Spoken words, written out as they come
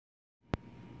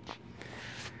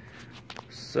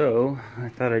So, I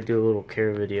thought I'd do a little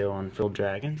care video on frilled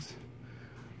dragons.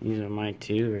 These are my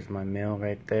two. There's my male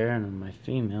right there, and then my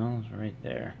female is right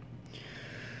there.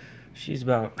 She's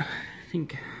about, I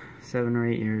think, 7 or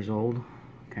 8 years old.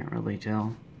 Can't really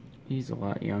tell. He's a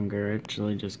lot younger.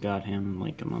 Actually just got him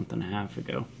like a month and a half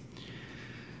ago.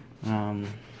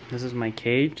 This is my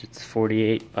cage. It's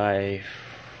 48 by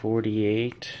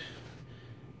 48,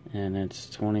 and it's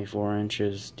 24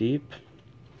 inches deep.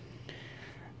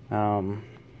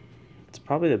 It's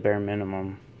probably the bare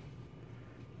minimum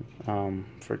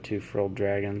for 2 frilled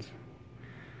dragons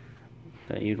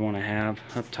that you'd want to have.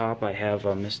 Up top I have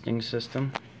a misting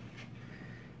system,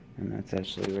 and that's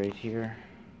actually right here.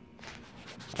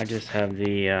 I just have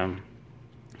the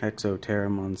Exoterra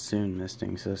Monsoon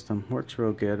misting system. Works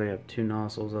real good. I have 2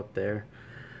 nozzles up there.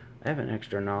 I have an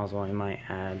extra nozzle I might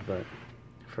add, but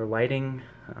for lighting,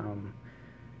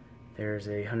 there's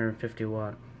a 150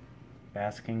 watt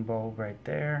basking bulb right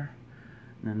there,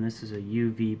 and then this is a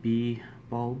UVB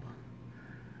bulb.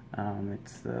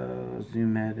 It's the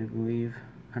Zoomed, I believe,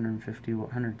 160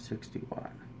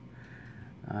 watt.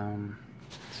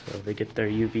 So they get their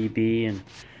UVB, and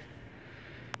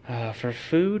for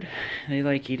food, they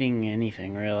like eating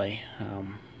anything really.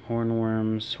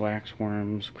 Hornworms,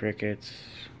 waxworms, crickets,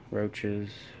 roaches,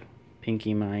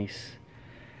 pinky mice.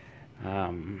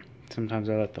 Sometimes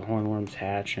I let the hornworms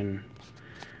hatch and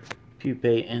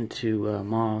pupate into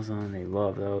moths, and they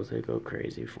love those. They go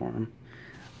crazy for them.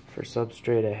 For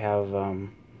substrate, I have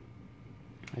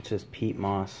it's just peat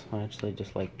moss. I actually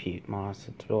just like peat moss.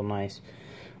 It's real nice.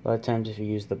 A lot of times if you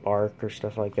use the bark or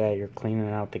stuff like that, you're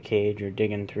cleaning out the cage, you're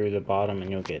digging through the bottom,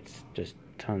 and you'll get just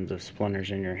tons of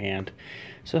splinters in your hand.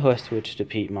 So I switched to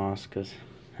peat moss,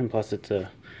 and plus it's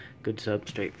a good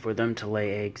substrate for them to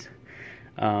lay eggs.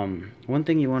 One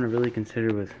thing you want to really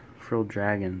consider with frilled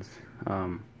dragons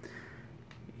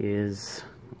is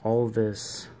all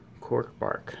this cork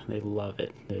bark. They love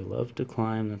it. They love to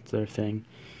climb. That's their thing.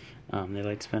 They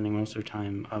like spending most of their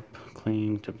time up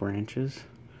clinging to branches.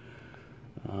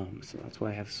 So that's why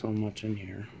I have so much in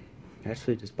here. I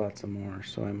actually just bought some more,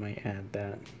 so I might add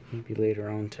that maybe later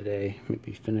on today.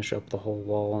 Maybe finish up the whole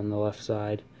wall on the left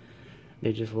side.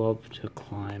 They just love to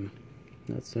climb.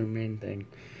 That's their main thing.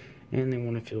 And they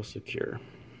want to feel secure.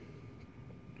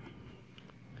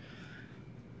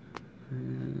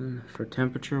 And for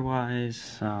temperature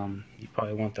wise, you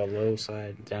probably want the low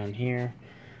side down here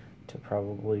to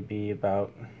probably be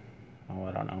about, oh,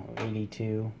 I don't know,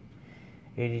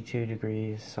 82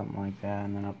 degrees, something like that.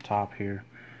 And then up top here,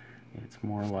 it's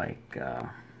more like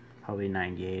probably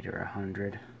 98 or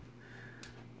 100.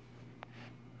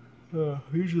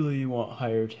 Usually you want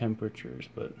higher temperatures,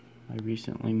 but I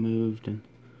recently moved, and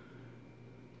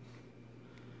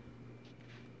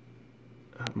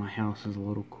my house is a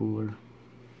little cooler.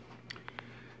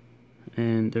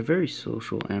 And they're very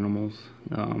social animals.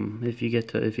 If you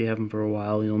have them for a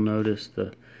while, you'll notice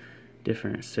the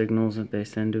different signals that they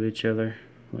send to each other.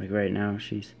 Like right now,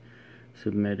 she's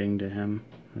submitting to him.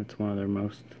 That's one of their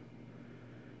most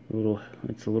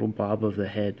it's a little bob of the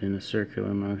head in a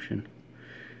circular motion.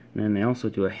 And then they also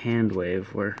do a hand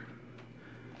wave where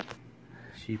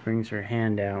she brings her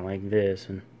hand out like this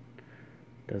and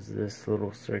does this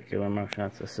little circular motion.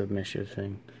 That's a submissive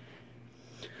thing.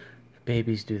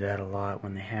 Babies do that a lot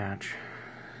when they hatch.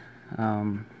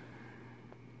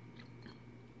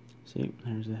 See,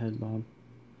 there's the head bob.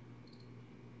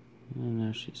 And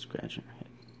now she's scratching her head.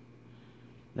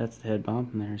 That's the head bob,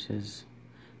 and there's his.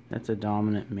 That's a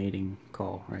dominant mating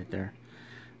call right there.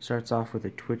 Starts off with a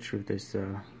twitch with his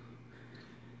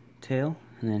tail,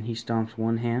 and then he stomps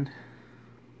one hand.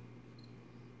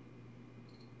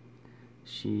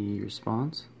 She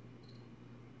responds.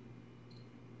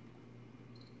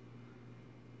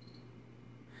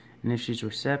 And if she's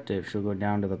receptive, she'll go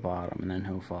down to the bottom, and then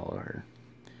he'll follow her.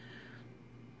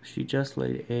 She just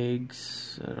laid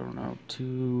eggs, I don't know,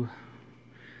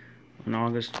 on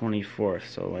August 24th,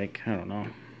 so like, I don't know,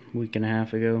 a week and a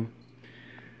half ago.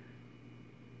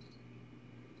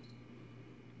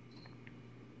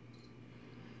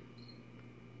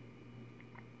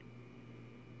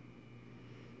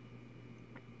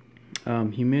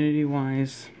 Humidity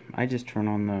wise, I just turn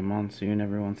on the monsoon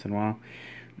every once in a while.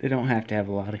 They don't have to have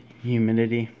a lot of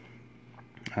humidity.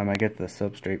 I get the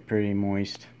substrate pretty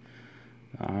moist.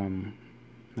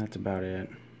 That's about it.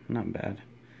 Not bad.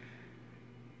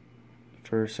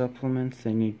 For supplements,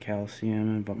 they need calcium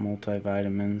and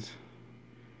multivitamins.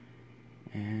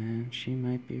 And she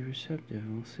might be receptive.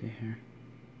 We'll see here.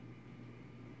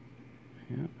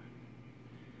 Yep.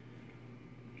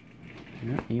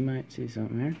 Yep, you might see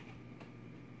something here.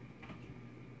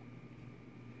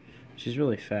 She's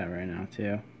really fat right now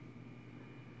too.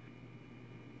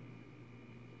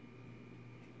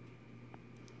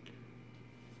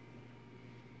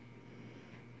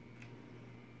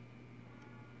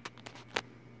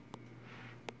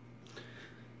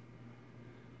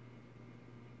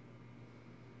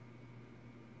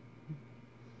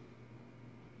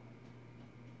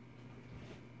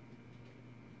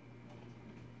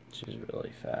 She's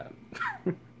really fat.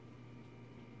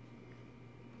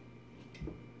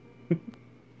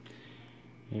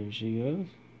 There she goes,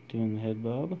 doing the head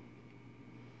bob.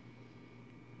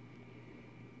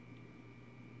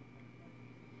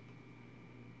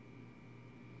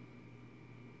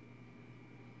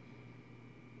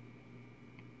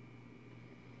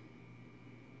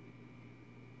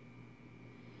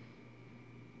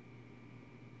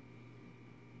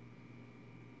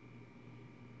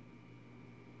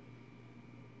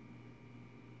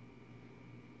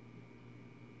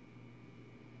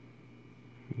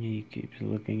 He keeps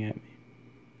looking at me.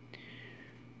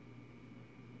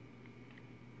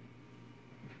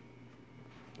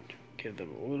 Give them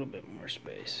a little bit more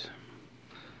space.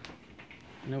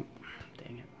 Nope.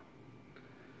 Dang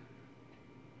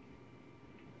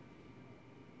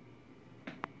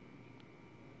it.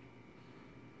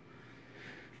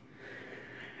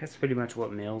 That's pretty much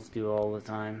what males do all the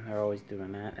time. They're always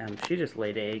doing that. She just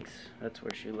laid eggs. That's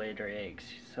where she laid her eggs.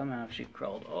 Somehow she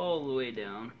crawled all the way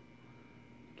down.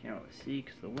 Can't really see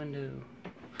because the window.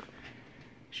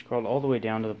 She crawled all the way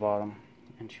down to the bottom,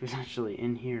 and she was actually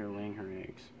in here laying her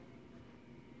eggs.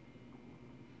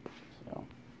 So.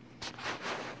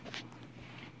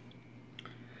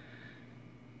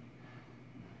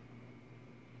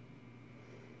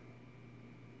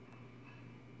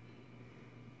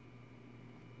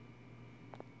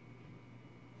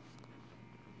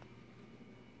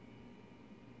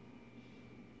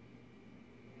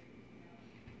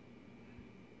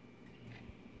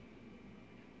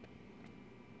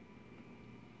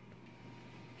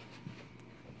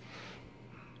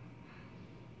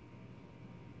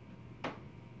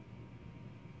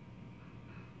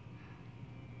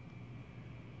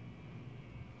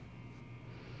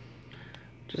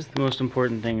 Just the most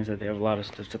important thing is that they have a lot of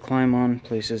stuff to climb on,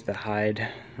 places to hide.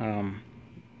 That's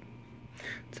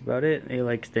about it. They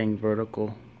like staying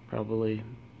vertical, probably.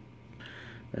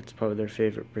 That's probably their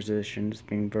favorite position, just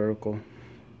being vertical.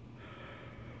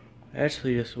 I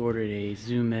actually just ordered a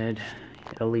ZoomEd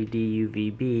LED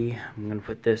UVB. I'm going to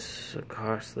put this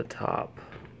across the top.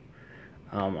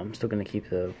 I'm still going to keep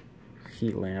the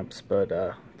heat lamps, but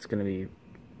it's going to be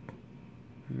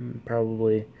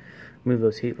probably move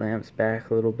those heat lamps back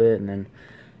a little bit, and then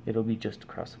it'll be just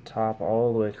across the top,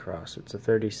 all the way across. It's a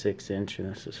 36 inch,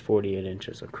 and this is 48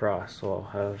 inches across, so I'll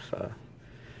have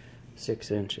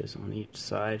 6 inches on each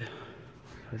side.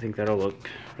 I think that'll look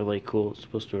really cool. It's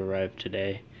supposed to arrive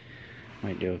today.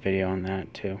 Might do a video on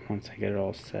that too once I get it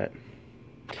all set.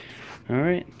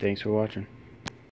 Alright, thanks for watching.